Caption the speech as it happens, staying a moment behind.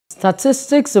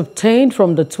Statistics obtained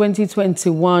from the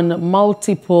 2021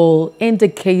 Multiple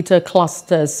Indicator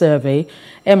Cluster Survey,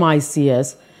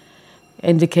 MICS,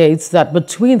 indicates that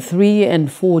between 3 and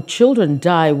 4 children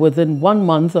die within 1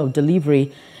 month of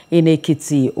delivery in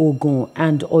Ekiti, Ogun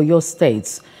and Oyo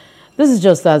states. This is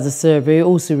just as the survey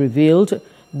also revealed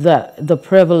that the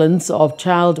prevalence of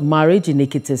child marriage in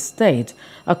Ekiti state.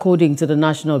 According to the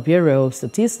National Bureau of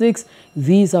Statistics,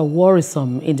 these are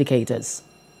worrisome indicators.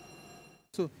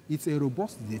 So it's a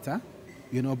robust data,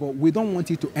 but we don't want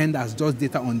it to end as just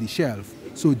data on the shelf.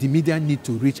 So the media need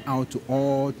to reach out to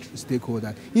all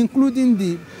stakeholders, including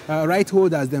the right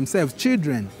holders themselves,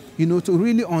 children, to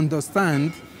really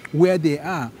understand where they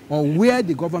are or where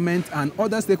the government and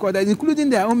other stakeholders, including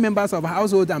their own members of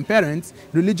household and parents,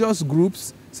 religious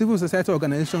groups, civil society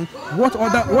organizations, what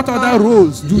other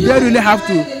roles do they really have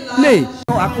to play?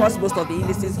 Across most of the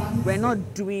indices, we're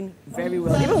not doing very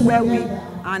well. Even where we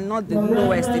are not the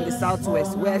lowest in the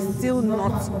southwest, we're still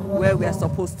not where we're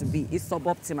supposed to be. It's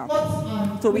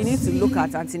suboptimal. So we need to look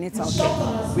at antenatal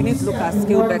care. We need to look at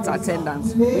skill bed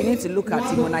attendance. We need to look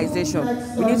at immunization.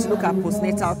 We need to look at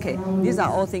postnatal care. These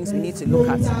are all things we need to look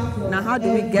at. Now, how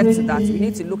do we get to that? We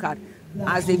need to look at,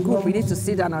 as a group, we need to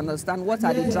sit down and understand what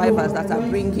are the drivers that are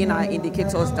bringing our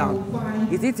indicators down.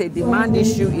 Is it a demand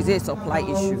issue? Is it a supply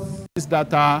issue? This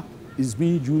data is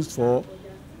being used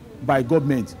by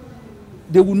government.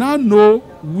 They will now know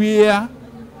where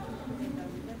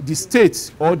the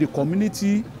state or the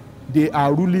community they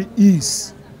are ruling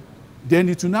is. Then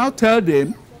it will now tell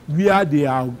them where they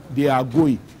are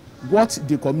going, what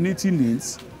the community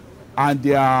needs, and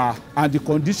the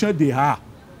condition they are.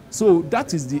 So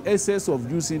that is the essence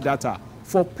of using data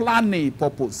for planning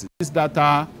purposes. This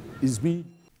data is being...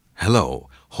 Hello,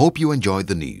 hope you enjoyed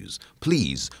the news.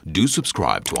 Please do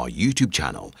subscribe to our YouTube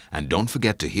channel and don't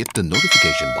forget to hit the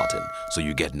notification button so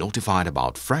you get notified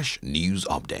about fresh news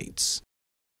updates.